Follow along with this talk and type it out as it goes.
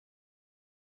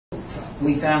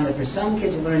we found that for some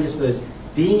kids with learning disabilities,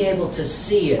 being able to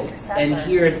see it and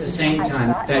hear it at the same time,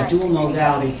 that dual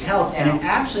modality helped, and it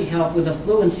actually helped with the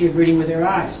fluency of reading with their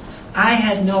eyes. I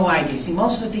had no idea. See,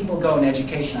 most of the people go in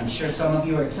education, I'm sure some of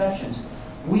you are exceptions.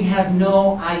 We have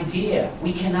no idea.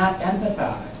 We cannot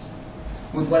empathize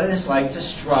with what it is like to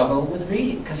struggle with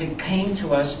reading, because it came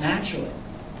to us naturally.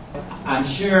 I'm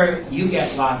sure you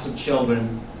get lots of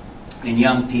children and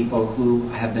young people who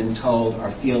have been told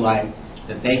or feel like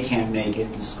that they can't make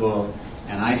it in school.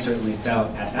 And I certainly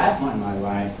felt at that point in my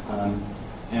life, and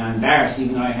I'm embarrassed,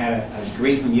 even though I had a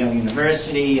degree from Yale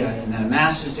University and then a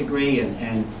master's degree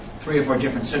and 3 or 4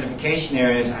 different certification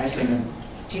areas. I was thinking,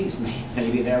 geez,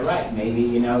 maybe they're right. Maybe,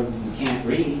 you know, you can't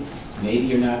read. Maybe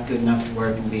you're not good enough to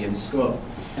work and be in school.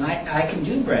 And I can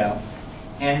do Braille.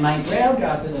 And my Braille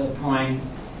got to the point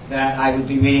that I would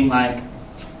be reading like,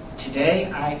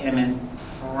 today I am in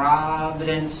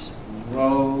Providence,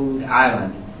 Rhode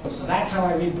Island. So that's how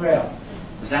I read Braille.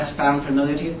 Does that sound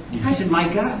familiar to you? I said, my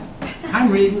God,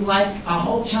 I'm reading like a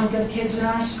whole chunk of kids in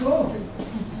our school.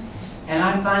 And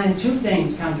I'm finding 2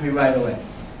 things come to me right away.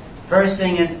 First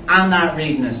thing is, I'm not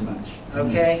reading as much,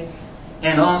 okay?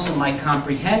 And also my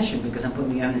comprehension, because I'm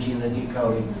putting the energy in the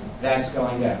decoding, that's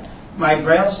going down. My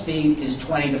Braille speed is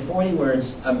 20 to 40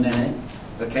 words a minute,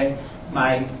 okay?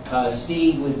 My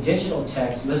speed with digital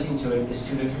text, listening to it, is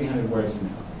 200 to 300 words a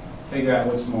minute. Figure out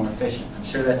what's more efficient. I'm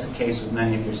sure that's the case with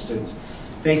many of your students.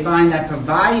 They find that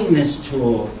providing this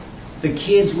tool, the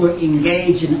kids were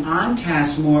engaged and on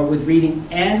task more with reading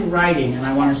and writing. And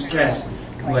I want to stress,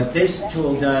 what this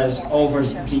tool does over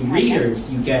the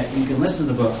readers, you can listen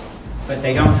to the books, but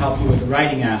they don't help you with the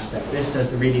writing aspect. This does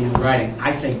the reading and the writing.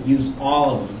 I'd say use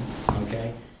all of them,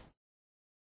 okay?